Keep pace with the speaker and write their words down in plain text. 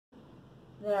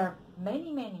There are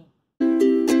many, many. ¡Ay,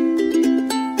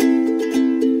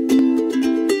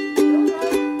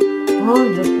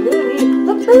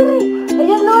 la Perry!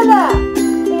 ¡Ella es Lola!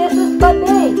 Y esto es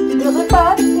Patday. Yo soy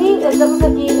Pat y estamos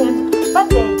aquí en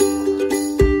Patday.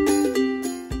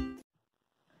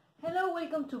 Hello,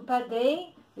 welcome to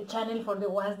Patday, the channel for the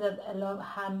ones that love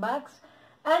handbags.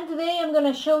 And today I'm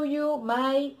going to show you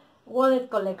my wallet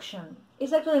collection.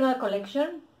 It's actually not a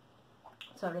collection.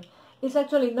 Sorry. It's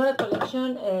actually not a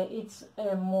collection. It's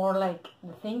more like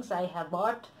the things I have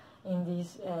bought in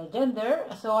this gender.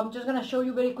 So I'm just gonna show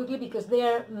you very quickly because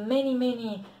there are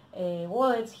many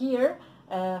wallets here.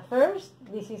 First,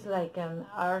 this is like an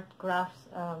art crafts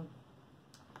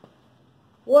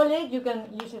wallet. You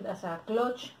can use it as a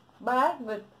clutch bag,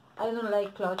 but I don't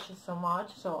like clutches so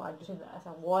much, so I use it as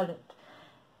a wallet.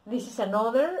 This is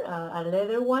another a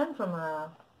leather one from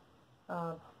a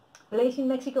place in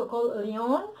Mexico called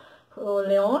Leon,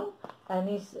 and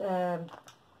it's a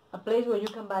place where you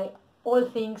can buy all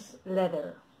things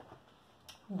leather.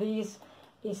 This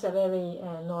is a very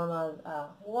normal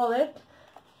wallet.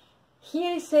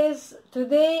 Here it says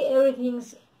today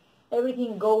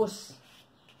everything goes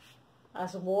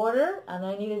as water, and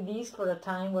I needed this for a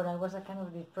time when I was kind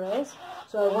of depressed,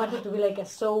 so I wanted to be like a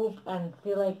soap and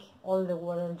feel like all the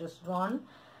water just run.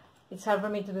 It's hard for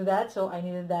me to do that, so I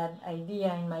needed that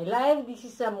idea in my life. This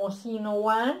is a Mosino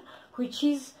one, which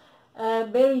is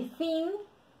very thin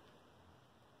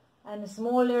and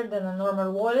smaller than a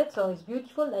normal wallet, so it's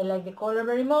beautiful. I like the color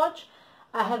very much.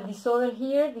 I have this other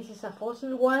here. This is a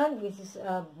fossil one. This is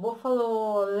a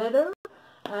buffalo leather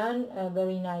and a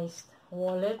very nice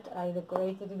wallet. I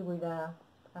decorated it with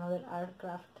another art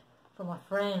craft from a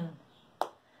friend.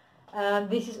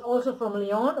 This is also from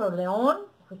Leon,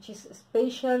 which is a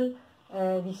special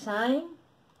design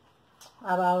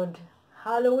about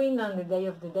Halloween and the Day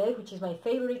of the Dead, which is my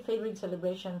favorite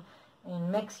celebration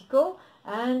in Mexico,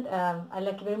 and I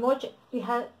like it very much.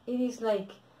 It is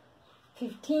like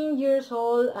 15 years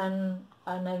old, and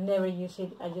I've never used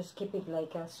it. I just keep it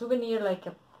like a souvenir, like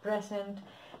a present.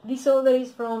 This other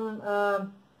is from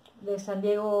the San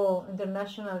Diego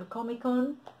International Comic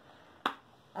Con.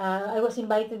 I was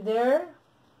invited there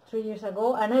 3 years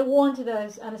ago, and I wanted a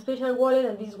special wallet,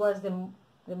 and this was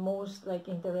the most like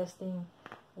interesting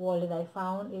wallet I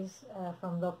found. Is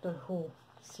from Doctor Who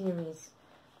series.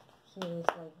 Here is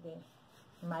like the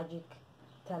magic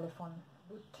telephone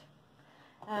boot.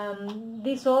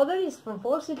 This other is from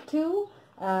Fossil too.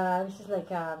 This is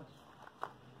like a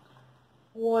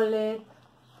wallet,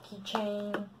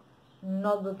 keychain,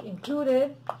 notebook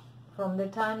included, from the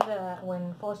time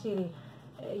when Fossil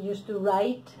used to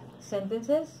write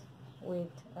sentences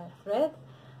with thread,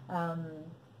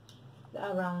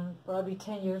 around probably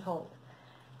 10 years old.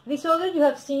 This other you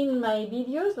have seen in my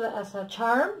videos as a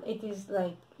charm. It is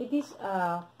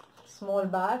a small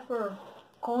bag for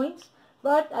coins,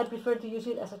 but I prefer to use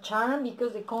it as a charm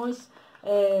because the coins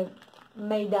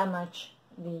may damage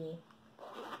the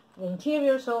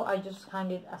interior, so I just hang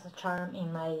it as a charm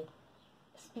in my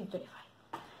Speed 25.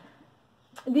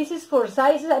 This is for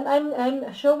sizes.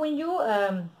 I'm showing you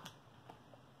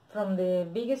from the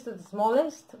biggest to the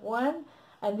smallest one,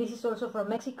 and this is also from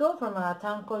Mexico, from a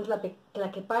town called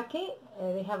Tlaquepaque.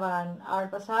 They have an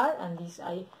art bazaar, and this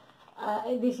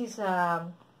is a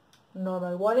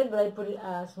normal wallet, but I put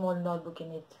a small notebook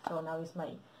in it, so now it's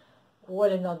my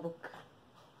wallet notebook.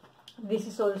 This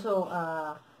is also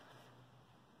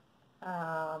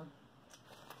a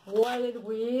wallet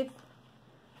with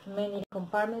many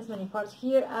compartments, many parts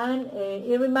here, and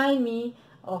it reminds me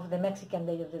of the Mexican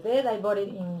Day of the Dead. I bought it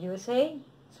in USA,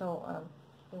 so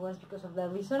it was because of that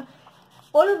reason.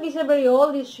 All of these are very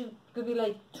old. These could be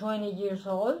like 20 years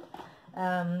old.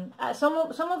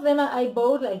 Some of them I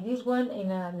bought, like this one in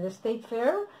the State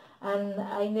Fair, and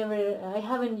I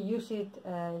haven't used it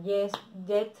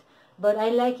yet, but I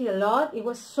like it a lot. It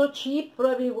was so cheap.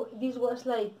 Probably this was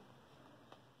like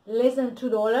less than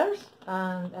 $2,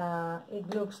 and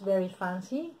it looks very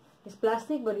fancy. It's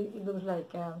plastic, but it looks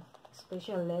like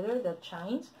special leather that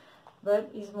shines,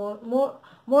 but it's more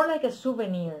like a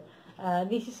souvenir.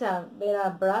 This is a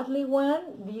Vera Bradley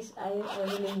one. This I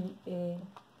really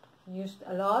used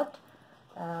a lot.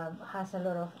 Has a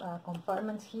lot of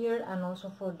compartments here, and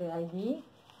also for the ID,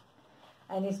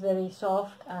 and it's very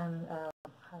soft and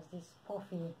has this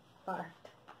puffy part,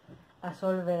 as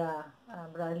all Vera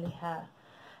Bradley had.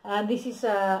 And this is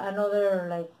another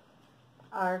like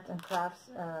art and crafts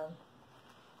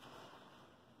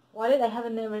wallet. I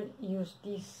haven't never used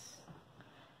this.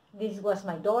 This was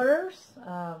my daughter's.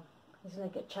 It's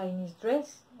like a Chinese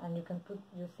dress, and you can put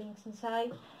your things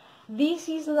inside. This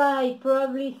is like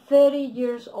probably 30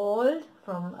 years old,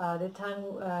 from the time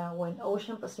when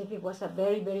Ocean Pacific was a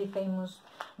very, very famous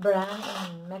brand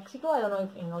in Mexico. I don't know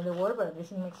if in all the world, but at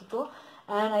least in Mexico.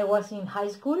 And I was in high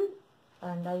school,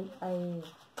 and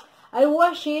I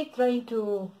washed it trying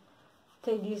to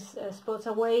take these spots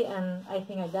away, and I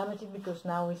think I damaged it because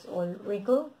now it's all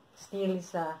wrinkled. Still,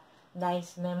 it's a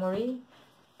nice memory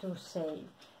to save.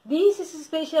 This is a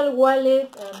special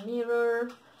wallet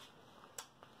mirror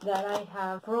that I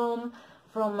have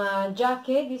from a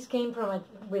jacket. This came from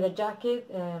with a jacket,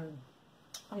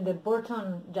 with a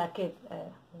Burton jacket,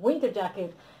 winter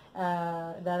jacket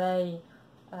that I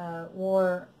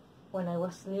wore when I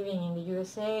was living in the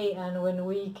USA, and when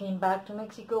we came back to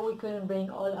Mexico we couldn't bring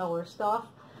all our stuff,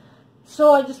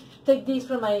 so I just take this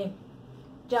from my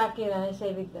jacket and I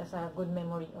save it as a good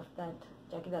memory of that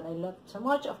jacket that I loved so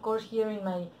much. Of course, here in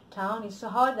my town it's so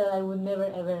hot that I would never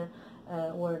ever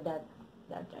wear that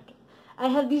jacket. I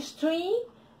have these three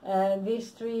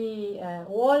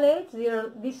wallets.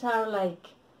 These are like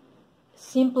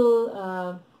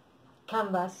simple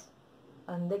canvas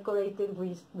and decorated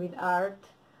with art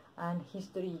and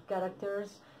history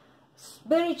characters. It's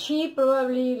very cheap,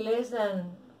 probably less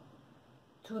than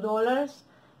 $2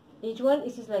 each one.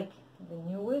 This is like the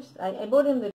newest. I bought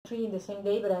them the three in the same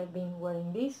day, but I've been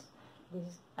wearing this.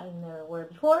 This I never wore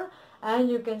before, and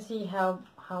you can see how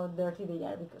dirty they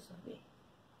are because of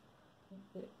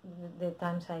the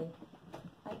times I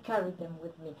carried them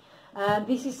with me.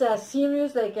 This is a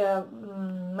serious, like a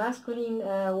masculine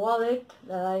wallet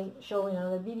that I show in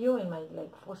another video in my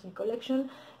like fossil collection.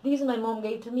 This my mom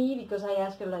gave to me because I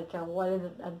asked her like a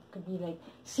wallet that could be like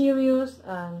serious,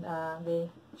 and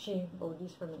she bought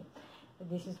this for me.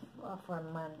 This is for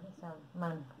a man. It's a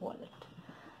man wallet.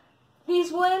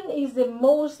 This one is the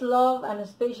most loved and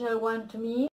special one to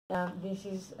me. This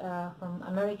is from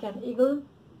American Eagle,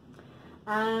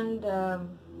 and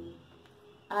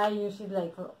I use it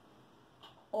like for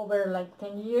over like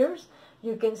 10 years.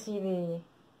 You can see the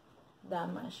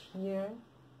damage here.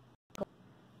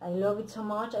 I love it so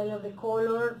much. I love the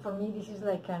color. For me, this is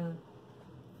like a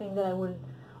thing that I will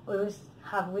always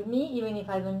have with me, even if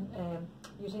I don't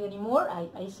use it anymore.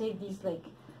 I save this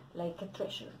like a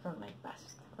treasure from my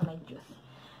past, from my youth.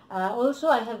 Also,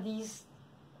 I have these.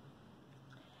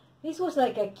 This was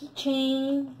like a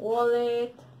keychain,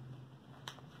 wallet,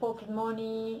 pocket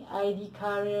money, ID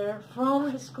carrier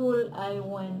from the school I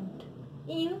went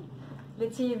in.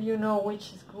 Let's see if you know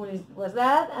which school was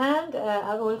that. And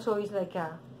also is like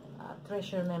a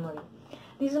treasure memory.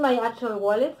 This is my actual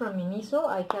wallet from Miniso.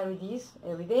 I carry this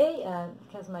every day, and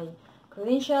it has my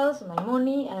credentials, my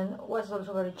money, and was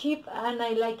also very cheap, and I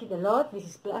like it a lot. This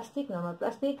is plastic, normal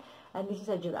plastic, and this is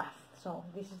a giraffe. So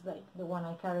this is like the one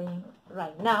I'm carrying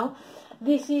right now.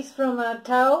 This is from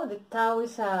Tao. The Tao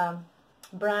is a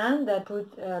brand that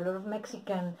put a lot of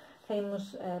Mexican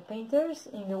famous painters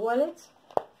in the wallets,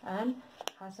 and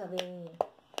has a very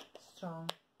strong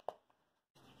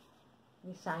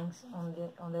designs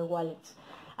on the wallets.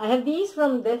 I have these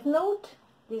from Death Note.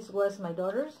 This was my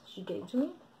daughter's. She gave to me.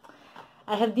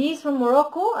 I have these from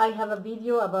Morocco. I have a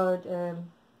video about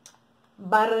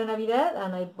Barra de Navidad,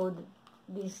 and I put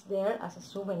this there as a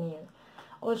souvenir.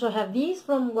 Also have these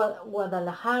from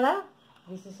Guadalajara.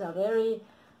 This is a very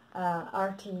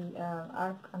arty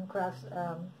art and crafts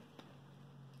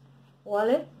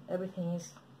wallet. Everything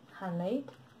is handmade,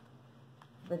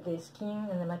 but the skin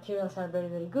and the materials are very,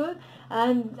 very good.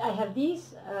 And I have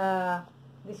these.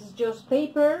 This is just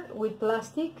paper with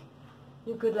plastic.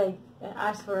 You could like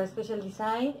ask for a special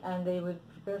design, and they will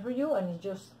prepare for you. And it's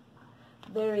just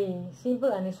very simple,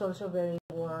 and it's also very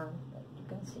warm, like you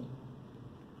can see.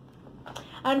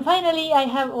 And finally, I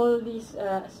have all these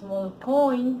small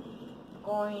coin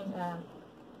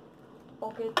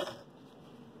pockets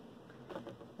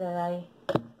that I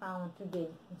found today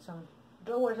in some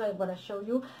drawers. I'm gonna show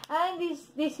you. And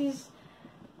this is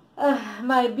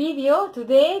my video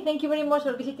today. Thank you very much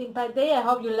for visiting Patday. I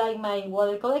hope you like my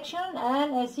wallet collection,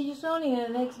 and I'll see you soon in the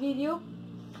next video.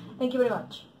 Thank you very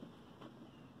much.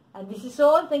 And this is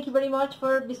all. Thank you very much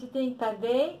for visiting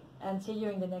Patday, and see you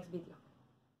in the next video.